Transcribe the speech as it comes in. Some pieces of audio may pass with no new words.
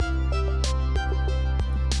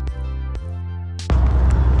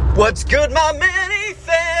What's good, my mini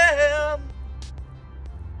fam?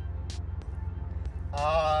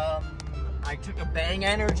 I took a Bang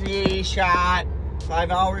Energy shot,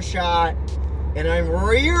 5-hour shot, and I'm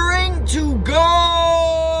rearing to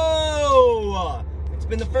go! It's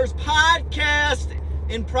been the first podcast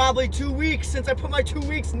in probably 2 weeks since I put my 2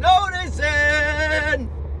 weeks notice in!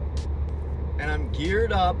 And I'm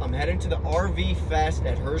geared up. I'm heading to the RV Fest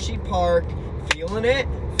at Hershey Park. Feeling it,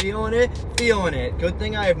 feeling it, feeling it. Good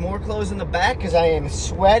thing I have more clothes in the back because I am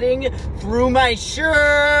sweating through my shirt.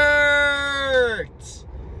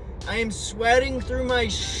 I am sweating through my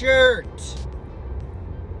shirt.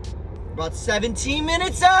 About 17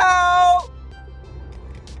 minutes out.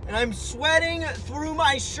 And I'm sweating through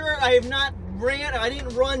my shirt. I have not ran. I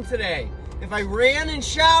didn't run today. If I ran and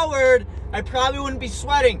showered, I probably wouldn't be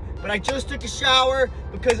sweating. But I just took a shower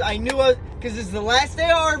because I knew because this is the last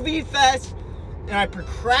day of RV Fest. And I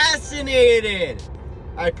procrastinated.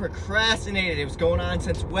 It was going on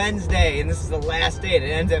since Wednesday, and this is the last day. It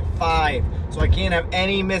ends at 5, so I can't have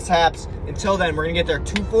any mishaps until then. We're gonna get there at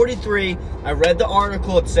 2:43. I read the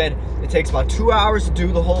article. It said it takes about 2 hours to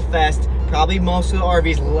do the whole fest. Probably most of the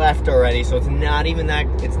RVs left already, so it's not even that.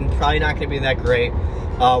 It's probably not gonna be that great.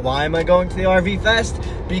 Why am I going to the RV Fest?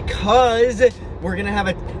 Because we're gonna have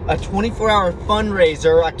a 24-hour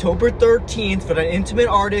fundraiser October 13th for the Intimate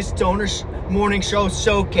Artist Stoner Morning Show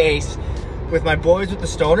Showcase with my boys with the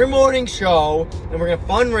Stoner Morning Show, and we're gonna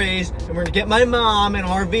fundraise, and we're gonna get my mom an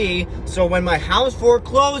RV, so when my house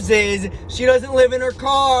forecloses, she doesn't live in her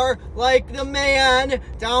car like the man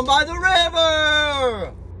down by the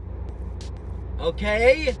river.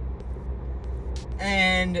 Okay?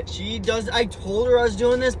 And she does, I told her I was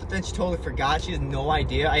doing this, but then she totally forgot. She has no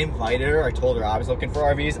idea. I invited her. I told her I was looking for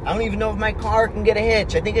RVs. I don't even know if my car can get a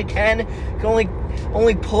hitch. I think it can. It can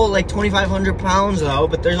only pull like 2,500 pounds though,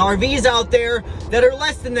 but there's RVs out there that are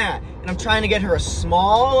less than that. And I'm trying to get her a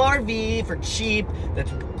small RV for cheap,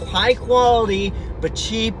 that's high quality, but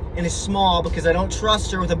cheap and is small because I don't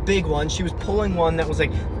trust her with a big one. She was pulling one that was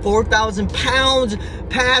like 4,000 pounds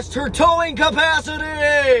past her towing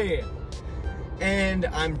capacity. And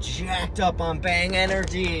I'm jacked up on Bang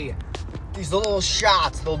Energy. These little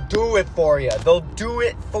shots, they'll do it for you. They'll do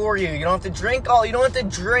it for you. You don't have to drink all, you don't have to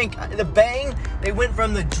drink. The Bang, they went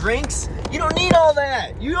from the drinks. You don't need all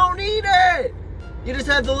that. You don't need it. You just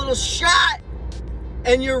have the little shot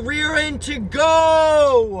and you're rearing to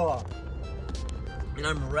go. And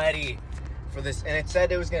I'm ready for this. And it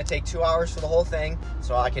said it was gonna take 2 hours for the whole thing.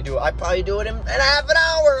 So I could do it. I'd probably do it in half an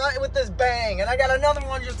hour with this Bang. And I got another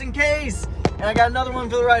one just in case. And I got another one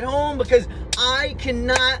for the ride home because I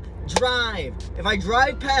cannot drive. If I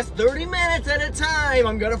drive past 30 minutes at a time,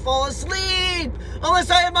 I'm gonna fall asleep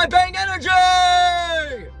unless I have my Bang Energy!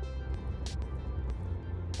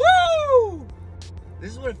 Woo!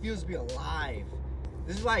 This is what it feels to be alive.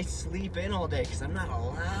 This is why I sleep in all day, because I'm not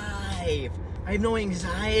alive. I have no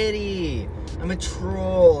anxiety. I'm a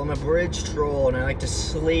troll. I'm a bridge troll, and I like to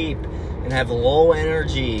sleep and have low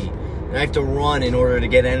energy. And I have to run in order to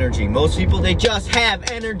get energy. Most people, they just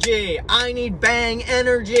have energy. I need Bang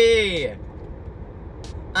Energy.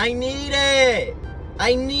 I need it.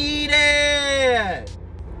 I need it.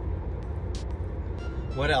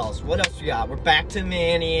 What else? What else we got? We're back to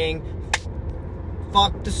mannying.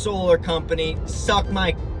 Fuck the solar company. Suck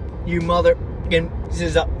my, you mother. This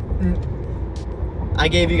is a. I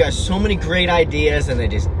gave you guys so many great ideas and they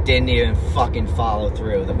just didn't even fucking follow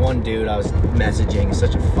through. The one dude I was messaging is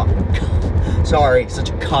such a fucking sorry, such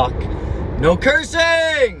a cuck. No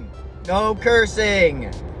cursing! No cursing!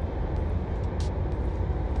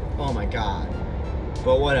 Oh my god.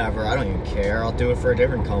 But whatever, I don't even care. I'll do it for a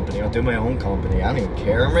different company. I'll do my own company. I don't even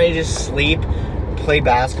care. I'm ready to sleep, play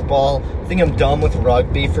basketball. I think I'm done with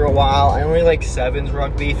rugby for a while. I only like 7s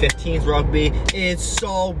rugby, 15s rugby. It's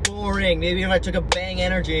so boring. Maybe if I took a Bang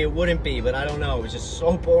Energy, it wouldn't be, but I don't know. It was just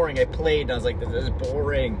so boring. I played and I was like, this is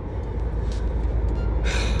boring.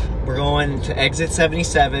 We're going to exit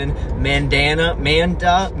 77, Manada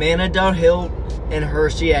Hill and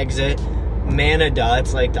Hershey exit. Manada,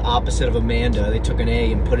 it's like the opposite of Amanda. They took an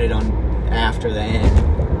A and put it on after the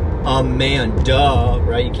N. Amanda,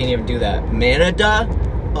 right? You can't even do that. Manada?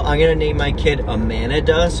 I'm gonna name my kid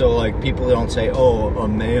Amanda, so like people don't say, oh,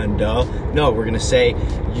 Amanda. No, we're gonna say,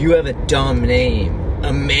 you have a dumb name.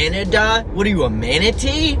 Amanda? What are you, a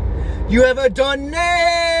manatee? You have a dumb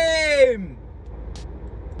name!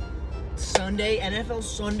 Sunday, NFL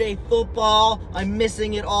Sunday football. I'm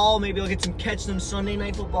missing it all. Maybe I'll catch some Sunday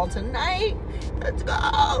night football tonight. Let's go.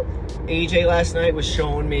 AJ last night was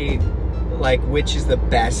showing me like which is the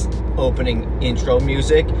best opening intro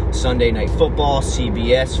music, Sunday Night Football,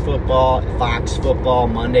 CBS football, Fox football,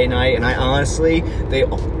 Monday night, and I honestly, they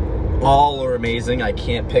all are amazing. I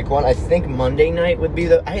can't pick one. I think Monday night would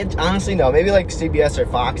be honestly, no, maybe like CBS or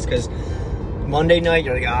Fox, because Monday night,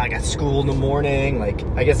 you're like, I got school in the morning. Like,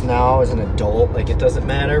 I guess now as an adult, like, it doesn't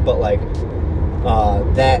matter, but like,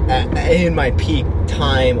 that in my peak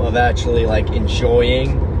time of actually like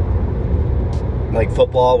enjoying like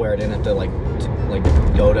football, where I didn't have to like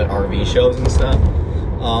go to RV shows and stuff,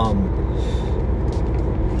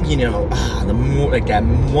 you know, like that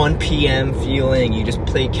 1 p.m. feeling. You just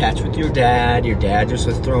play catch with your dad just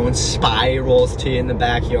was throwing spirals to you in the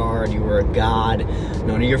backyard. You were a god.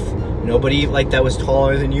 Nobody like that was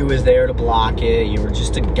taller than you was there to block it. You were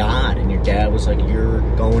just a god, and your dad was like, you're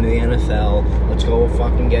going to the NFL. Let's go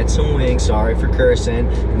fucking get some wings. Sorry for cursing.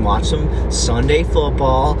 And watch some Sunday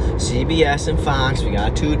football, CBS and Fox. We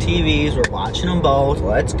got 2 TVs. We're watching them both.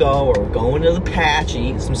 Let's go. Or we're going to the Patch,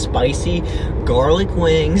 eating some spicy garlic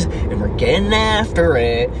wings, and we're getting after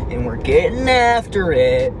it. And we're getting after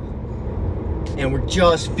it. And we're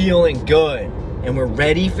just feeling good. And we're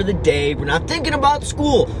ready for the day. We're not thinking about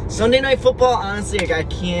school. Sunday Night Football, honestly, like, I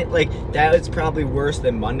can't, like, that is probably worse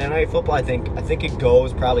than Monday Night Football. I think it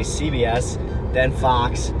goes probably CBS, then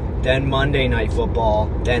Fox, then Monday Night Football,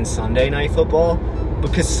 then Sunday Night Football.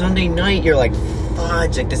 Because Sunday night, you're like,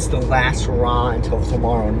 fudge, like, this is the last hurrah until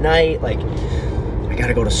tomorrow night. Like, I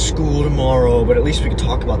gotta go to school tomorrow, but at least we can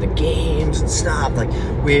talk about the games and stuff. Like,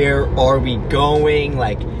 where are we going?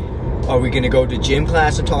 Like, are we going to go to gym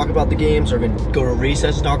class and talk about the games? Or are we going to go to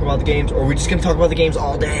recess and talk about the games? Or are we just going to talk about the games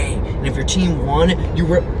all day? And if your team won, you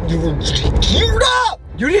were geared up!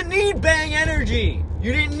 You didn't need Bang energy!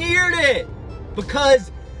 You didn't need it!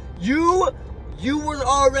 Because you were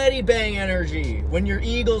already Bang energy. When your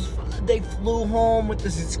Eagles, they flew home with the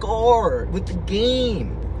score, with the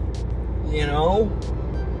game. You know?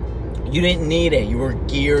 You didn't need it. You were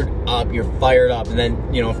geared up. You're fired up. And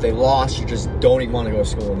then, you know, if they lost, you just don't even want to go to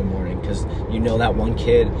school in the morning, because you know that one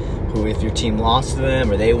kid who, if your team lost to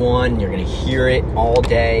them or they won, you're going to hear it all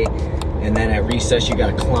day. And then at recess, you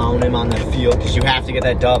got to clown him on the field, because you have to get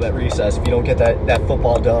that dub at recess. If you don't get that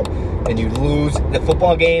football dub and you lose the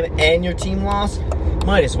football game and your team lost,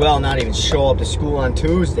 might as well not even show up to school on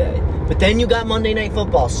Tuesday. But then you got Monday Night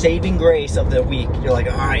Football, saving grace of the week. You're like,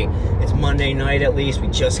 all right, it's Monday night at least. We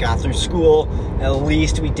just got through school. At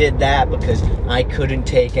least we did that, because I couldn't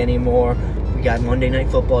take any more. We got Monday Night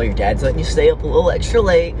Football. Your dad's letting you stay up a little extra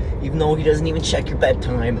late, even though he doesn't even check your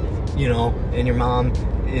bedtime, you know, and your mom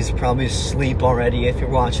is probably asleep already if you're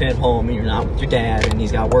watching at home and you're not with your dad, and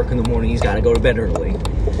he's got work in the morning. He's got to go to bed early.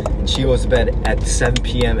 And she goes to bed at 7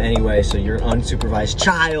 p.m. anyway, so you're an unsupervised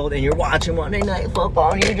child, and you're watching Monday Night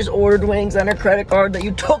Football, and you just ordered wings on her credit card that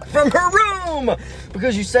you took from her room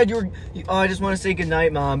because you said I just want to say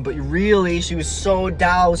goodnight, Mom, but she was so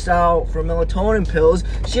doused out from melatonin pills,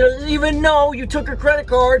 she doesn't even know you took her credit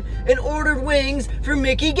card and ordered wings for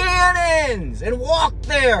Mickey Gannon's and walked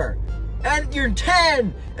there. And you're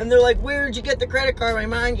 10, and they're like, where'd you get the credit card? My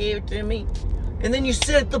mom gave it to me. And then you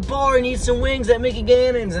sit at the bar and eat some wings at Mickey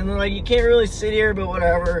Gannon's, and they're like, you can't really sit here, but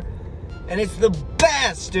whatever. And it's the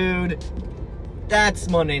best, dude.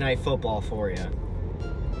 That's Monday Night Football for you.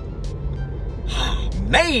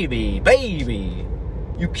 Maybe, baby.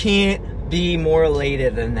 You can't be more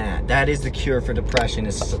elated than that. That is the cure for depression,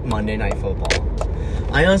 is Monday Night Football.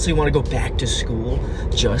 I honestly want to go back to school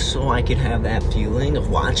just so I can have that feeling of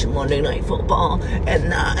watching Monday Night Football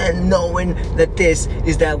and knowing that this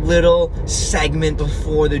is that little segment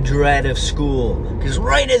before the dread of school. Because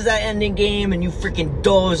right as that ending game and you freaking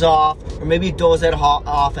doze off, or maybe you doze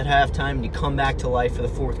off at halftime and you come back to life for the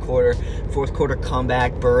fourth quarter. Fourth quarter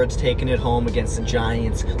comeback, Birds taking it home against the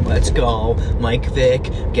Giants. Let's go. Mike Vick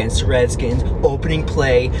against the Redskins. Opening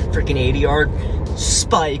play, freaking 80-yard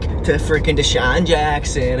spike to freaking Deshaun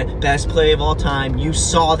Jackson, best play of all time. You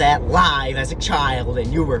saw that live as a child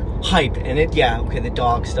and you were hyped. And the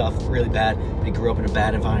dog stuff, really bad, but he grew up in a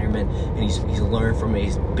bad environment and he's learned from it.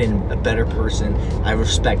 He's been a better person. I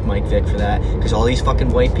respect Mike Vick for that, because all these fucking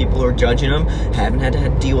white people who are judging him haven't had to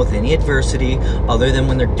deal with any adversity other than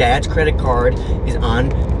when their dad's credit card is on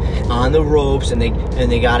the ropes and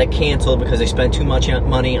they got it canceled because they spent too much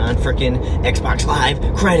money on freaking Xbox Live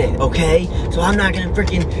credit, okay? So I'm not gonna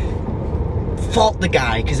freaking fault the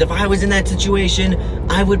guy, because if I was in that situation,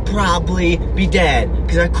 I would probably be dead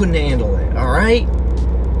because I couldn't handle it, alright?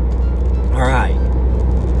 Alright.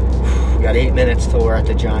 We got 8 minutes till we're at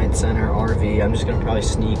the Giant Center RV. I'm just gonna probably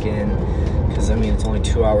sneak in because, I mean, it's only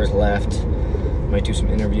 2 hours left. Might do some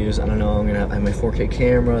interviews. I don't know. I'm gonna have my 4K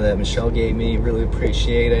camera that Michelle gave me. Really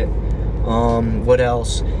appreciate it. What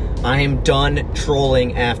else? I am done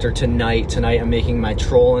trolling after tonight. Tonight I'm making my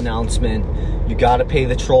troll announcement. You gotta pay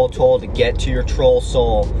the troll toll to get to your troll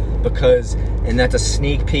soul, because, and that's a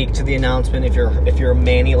sneak peek to the announcement. If you're a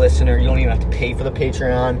Manny listener, you don't even have to pay for the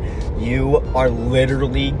Patreon. You are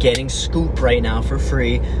literally getting scoop right now for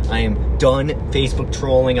free. I am done Facebook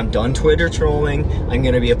trolling. I'm done Twitter trolling. I'm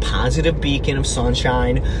gonna be a positive beacon of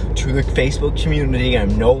sunshine to the Facebook community.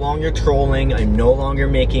 I'm no longer trolling. I'm no longer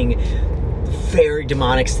making very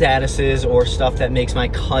demonic statuses or stuff that makes my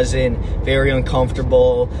cousin very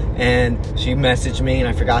uncomfortable. And she messaged me and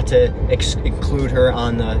I forgot to include her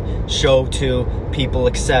on the show too. People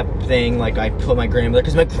accept thing, like I put my grandmother,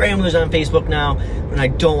 because my grandmother's on Facebook now and I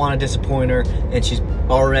don't want to disappoint her, and she's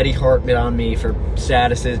already harping on me for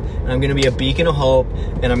statuses. And I'm gonna be a beacon of hope,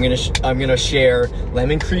 and I'm gonna share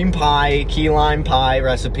lemon cream pie, key lime pie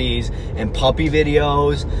recipes and puppy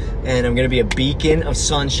videos, and I'm gonna be a beacon of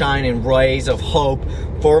sunshine and rays of hope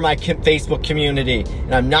for my Facebook community.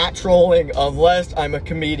 And I'm not trolling unless I'm a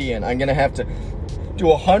comedian. I'm gonna have to do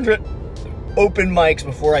 100 open mics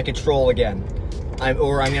before I can troll again. I'm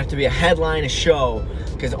gonna have to be a headline, a show,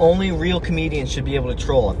 because only real comedians should be able to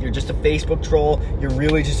troll. If you're just a Facebook troll, you're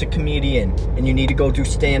really just a comedian, and you need to go do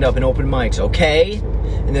stand-up and open mics, okay?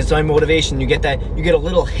 And that's my motivation. You get a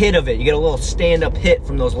little hit of it. You get a little stand-up hit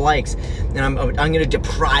from those likes, and I'm gonna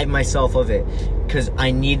deprive myself of it, because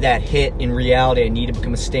I need that hit in reality. I need to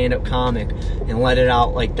become a stand-up comic and let it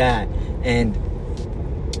out like that. And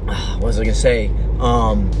what was I gonna say?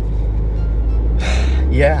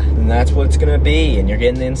 Yeah, and that's what it's gonna be, and you're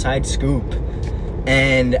getting the inside scoop.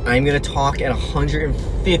 And I'm gonna talk at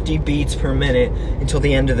 150 beats per minute until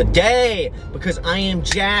the end of the day, because I am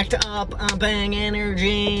jacked up on Bang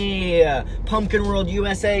Energy, Pumpkin World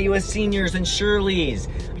USA, US Seniors, and Shirley's.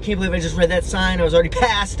 I can't believe I just read that sign. I was already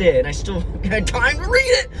past it, and I still had time to read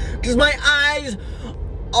it, because my eyes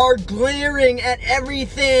are glaring at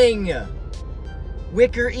everything.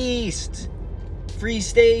 Wicker East, free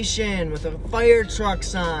station with a fire truck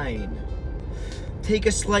sign. Take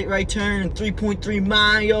a slight right turn, 3.3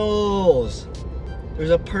 miles.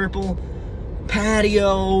 There's a purple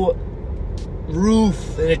patio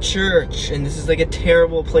roof in a church, and this is like a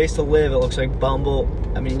terrible place to live. It looks like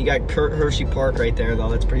you got Kurt Hershey Park right there,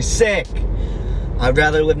 though. That's pretty sick. I'd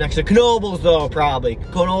rather live next to Knoebels, though, probably.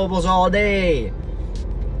 Knoebels all day.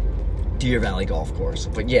 Deer Valley Golf Course.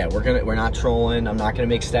 But yeah, we're not trolling. I'm not gonna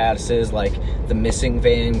make statuses like the missing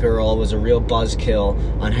van girl was a real buzzkill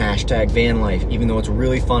on hashtag van life, even though it's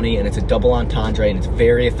really funny and it's a double entendre and it's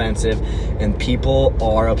very offensive, and people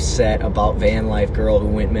are upset about van life girl who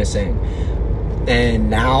went missing.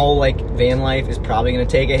 And now, like, van life is probably gonna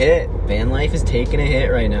take a hit. Van life is taking a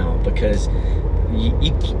hit right now, because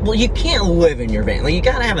you can't live in your van. Like, you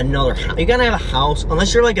gotta have another house. You gotta have a house,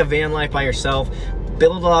 unless you're like a van life by yourself.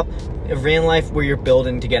 Build up a van life where you're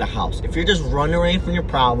building to get a house. If you're just running away from your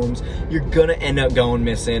problems, you're gonna end up going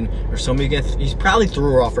missing, or he's probably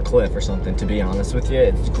threw her off a cliff or something, to be honest with you.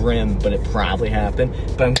 It's grim, but it probably happened.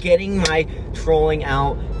 But I'm getting my trolling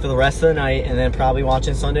out for the rest of the night, and then probably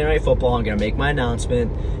watching Sunday Night Football. I'm gonna make my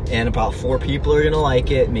announcement, and about 4 people are gonna like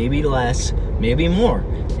it, maybe less, maybe more,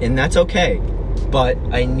 and that's okay. But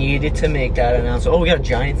I needed to make that announcement. Oh, we got a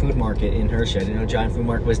Giant Food Market in Hershey. I didn't know Giant Food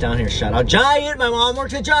Market was down here. Shout out Giant. My mom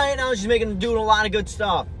works at Giant now. She's doing a lot of good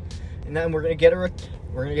stuff. And then we're gonna get an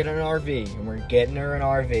RV, and we're getting her an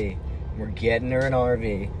RV. We're getting her an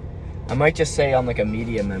RV. I might just say I'm like a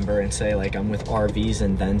media member and say like I'm with RVs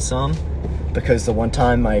and then some, because the one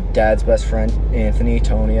time my dad's best friend, Anthony,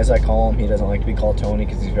 Tony as I call him, he doesn't like to be called Tony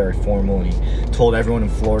because he's very formal, and he told everyone in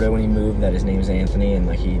Florida when he moved that his name is Anthony, and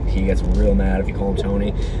like he gets real mad if you call him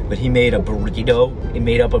Tony. But he made up a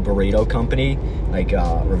burrito company, like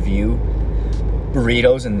review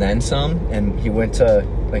burritos and then some, and he went to,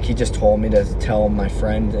 like, he just told me to tell my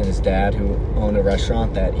friend and his dad who owned a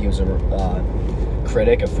restaurant that he was a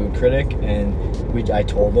food critic, and I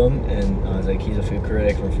told him, and I was like, he's a food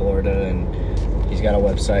critic from Florida, and he's got a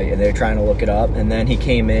website, and they're trying to look it up. And then he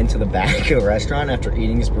came into the back of the restaurant after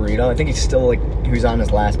eating his burrito. I think he was on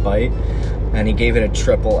his last bite, and he gave it a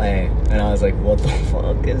AAA, and I was like, what the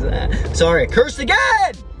fuck is that? Sorry, I cursed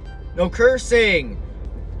again! No cursing!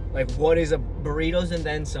 Like, what is a burritos and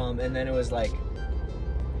then some? And then it was like,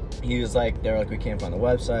 he was like, they're like, we can't find the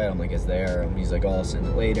website. I'm like, it's there. And he's like, oh, I'll send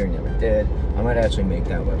it later. Never did. I might actually make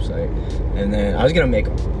that website. And then I was gonna make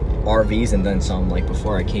RVs and then some, like,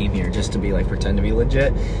 before I came here, just to be like, pretend to be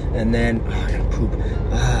legit. And then, oh, I gotta poop.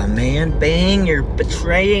 Ah, man, Bang, you're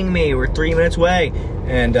betraying me. We're 3 minutes away.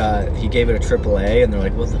 And he gave it a AAA, and they're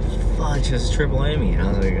like, what the fuck does AAA mean? And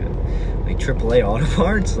I was like AAA auto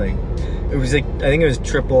parts? Like, it was like, I think it was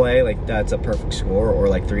AAA, like that's a perfect score, or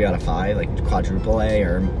like 3 out of 5, like quadruple A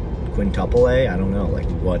or quintuple A. I don't know, like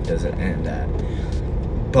what does it end at?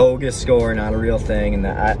 Bogus score, not a real thing,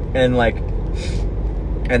 and like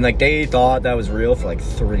they thought that was real for like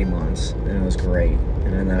 3 months, and it was great.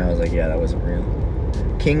 And then I was like, yeah, that wasn't real.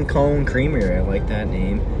 King Cone Creamery, I like that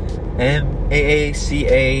name.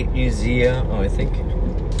 MAACA Museum. Oh, I think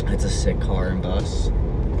that's a sick car and bus.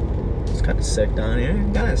 It's kind of sick down here.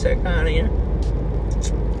 Kind of sick down here.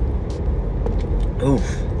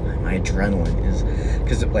 Oof, my adrenaline is,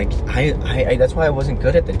 because like I that's why I wasn't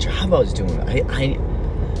good at the job I was doing.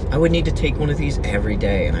 I would need to take one of these every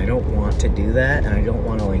day, and I don't want to do that, and I don't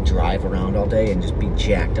want to like drive around all day and just be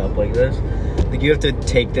jacked up like this. Like, you have to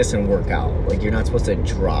take this and work out. Like, you're not supposed to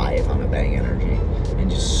drive on a Bang Energy and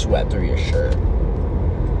just sweat through your shirt.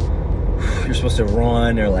 You're supposed to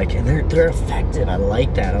run, or like, and they're effective. I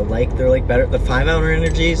like that. They're like better. The 5-hour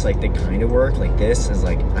energies, like, they kind of work. Like, this is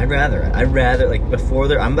like, I'd rather like,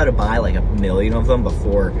 before I'm about to buy like 1 million of them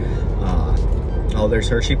before oh, there's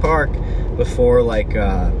Hershey Park, before like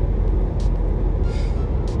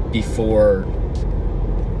before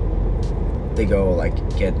they go like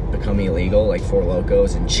become illegal, like Four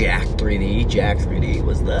Locos and Jack 3D. Jack 3D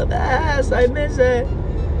was the best. I miss it.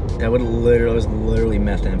 That was literally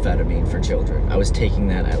methamphetamine for children. I was taking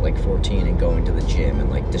that at like 14 and going to the gym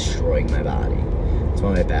and like destroying my body. That's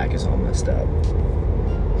why my back is all messed up.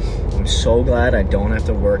 I'm so glad I don't have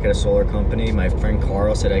to work at a solar company. My friend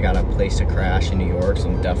Carl said I got a place to crash in New York, so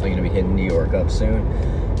I'm definitely gonna be hitting New York up soon.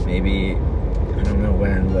 Maybe, I don't know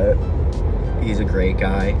when, but he's a great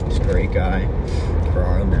guy. He's a great guy.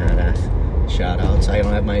 Carl Nadath. Shout outs. I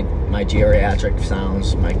don't have my geriatric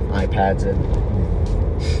sounds, my iPads in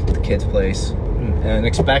the kids' place. And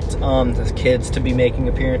expect the kids to be making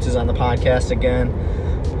appearances on the podcast again.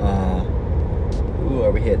 Ooh,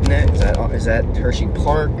 are we hitting it? Is that Hershey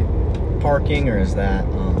Park parking, or is that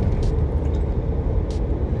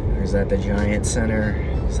the Giant Center?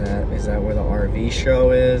 Is that where the RV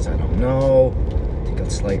show is? I don't know. Take a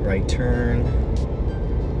slight right turn.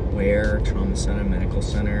 Where? Trauma Center, Medical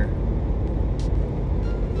Center.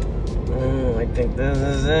 Oh, I think this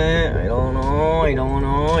is it. I don't know.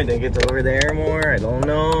 I think it's over there more. I don't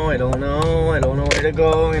know where to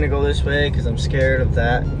go. I'm gonna go this way because I'm scared of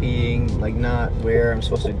that being like not where I'm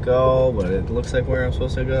supposed to go, but it looks like where I'm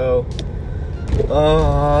supposed to go.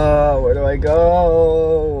 Oh, where do I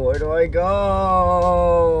go?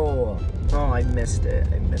 Oh, I missed it.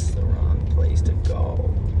 I missed the wrong place to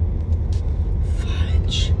go.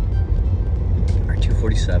 Fudge.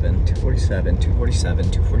 247, 247,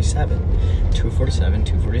 247, 247, 247,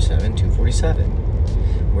 247, 247.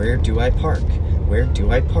 Where do I park? Where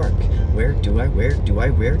do I park? Where do I park?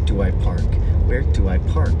 Where do I park? Where do I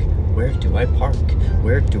park?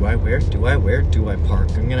 Where do I park?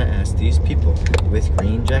 I'm gonna ask these people with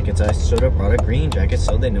green jackets. I sort of brought a green jacket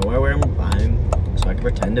so they know where I'm so I can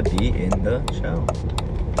pretend to be in the show.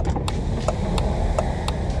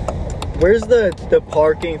 Where's the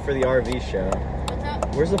parking for the RV show?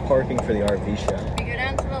 Where's the parking for the RV show? You go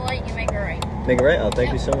down to the light, you make a right. Make a right? Oh,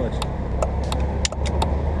 thank you so much.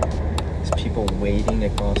 There's people waiting to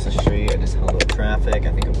cross the street. I just held up traffic.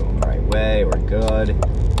 I think I'm going the right way. We're good.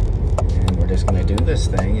 And we're just gonna do this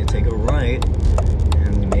thing. You take a right,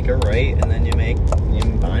 and you make a right, and then you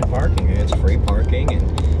find parking. And it's free parking,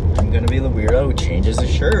 and I'm gonna be the weirdo who changes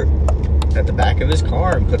his shirt at the back of his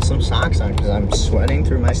car and put some socks on because I'm sweating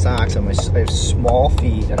through my socks. I have small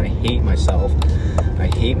feet and I hate myself. I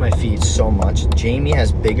hate my feet so much. Jamie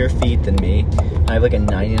has bigger feet than me. I have like a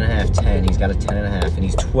 9.5, 10. He's got a 10.5 and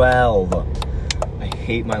he's 12. I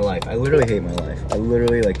hate my life. I literally hate my life. I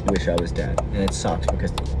literally like wish I was dead, and it sucks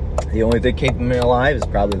because the only thing keeping me alive is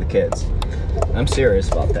probably the kids. I'm serious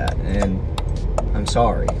about that, and I'm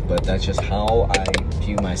sorry, but that's just how I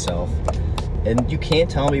view myself. And you can't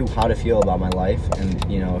tell me how to feel about my life.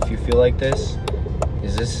 And, you know, if you feel like this,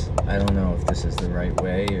 I don't know if this is the right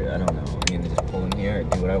way. I don't know. I'm going to just pull in here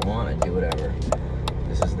and do what I want and do whatever.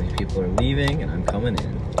 These people are leaving and I'm coming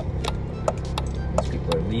in. These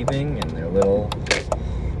people are leaving and their little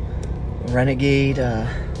Renegade,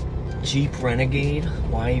 Jeep Renegade.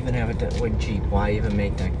 Why even have it with Jeep? Why even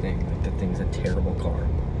make that thing? Like, that thing's a terrible car.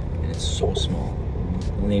 And it's so small.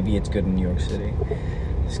 Maybe it's good in New York City.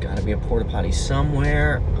 There's got to be a porta potty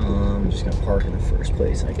somewhere. I'm just gonna park in the first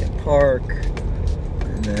place I can park,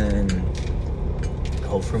 and then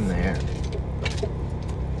go from there.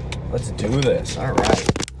 Let's do this. All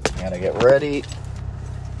right, I gotta get ready.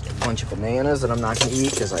 A bunch of bananas that I'm not gonna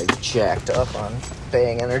eat because I jacked up on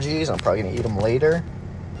Bang Energies. I'm probably gonna eat them later.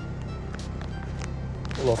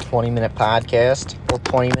 A little 20-minute podcast. A little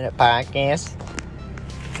 20-minute podcast.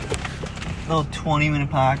 A little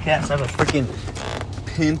 20-minute podcast. I have a freaking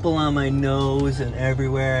pimple on my nose and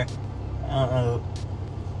everywhere. I don't know.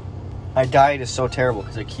 My diet is so terrible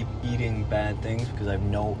because I keep eating bad things because I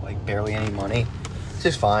have barely any money. It's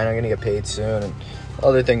just fine. I'm going to get paid soon. And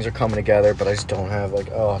other things are coming together, but I just don't have,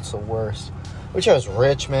 it's the worst. I wish I was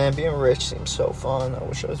rich, man. Being rich seems so fun. I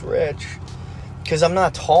wish I was rich. Because I'm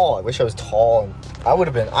not tall. I wish I was tall. And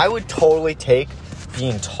I would totally take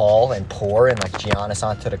being tall and poor and, Giannis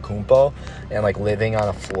Antetokounmpo and, living on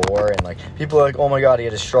a floor. And, people are like, oh, my God, he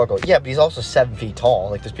had to struggle. Yeah, but he's also 7 feet tall.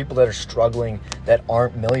 There's people that are struggling that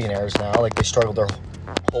aren't millionaires now. They struggled their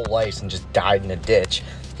whole lives and just died in a ditch.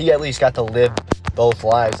 He at least got to live both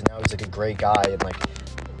lives, and now he's, a great guy. And,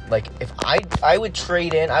 if I would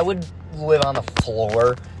trade in, I would live on the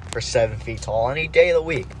floor for 7 feet tall any day of the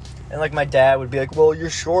week. And my dad would be like, well, you're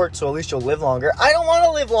short, so at least you'll live longer. I don't want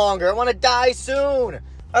to live longer. I want to die soon.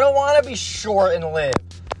 I don't want to be short and live.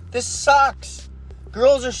 This sucks.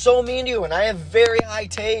 Girls are so mean to you, and I have very high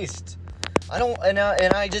taste. And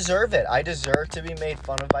I deserve it. I deserve to be made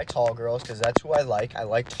fun of by tall girls because that's who I like. I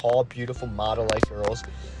like tall, beautiful, model-like girls.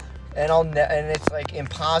 And it's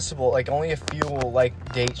impossible. Only a few will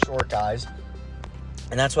date short guys.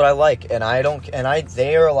 And that's what I like.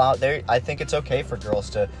 They are allowed. I think it's okay for girls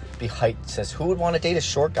to be height. Says who would want to date a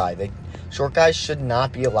short guy? Short guys should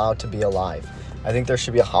not be allowed to be alive. I think there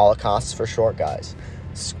should be a holocaust for short guys.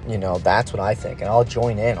 That's what I think. And I'll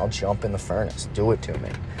join in. I'll jump in the furnace. Do it to me.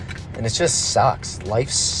 And it just sucks. Life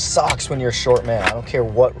sucks when you're a short man. I don't care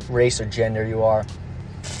what race or gender you are.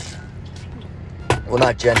 Well,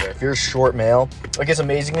 not gender. If you're a short male, it's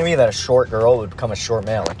amazing to me that a short girl would become a short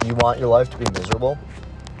male. You want your life to be miserable?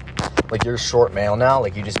 You're a short male now.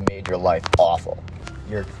 You just made your life awful.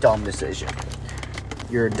 You're a dumb decision.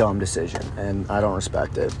 You're a dumb decision, and I don't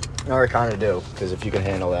respect it. Or I kind of do, because if you can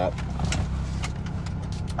handle that.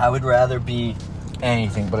 I would rather be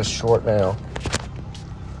anything but a short male.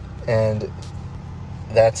 And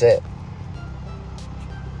that's it.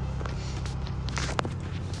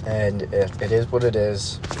 And if it is what it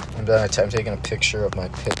is, I'm taking a picture of my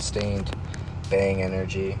pit-stained Bang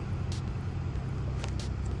Energy.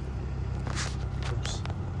 Oops.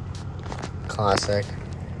 Classic.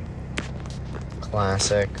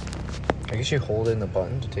 I guess you hold in the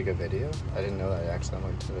button to take a video. I didn't know that. I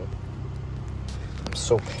accidentally did it. I'm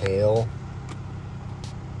so pale.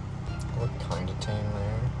 I look kind of tan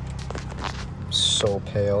there. I'm so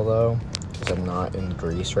pale, though, because I'm not in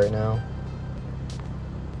Greece right now.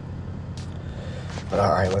 But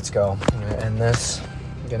alright, let's go. I'm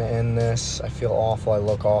gonna end this. I feel awful. I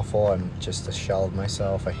look awful. I'm just a shell of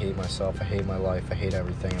myself. I hate myself. I hate my life. I hate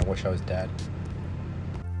everything. I wish I was dead.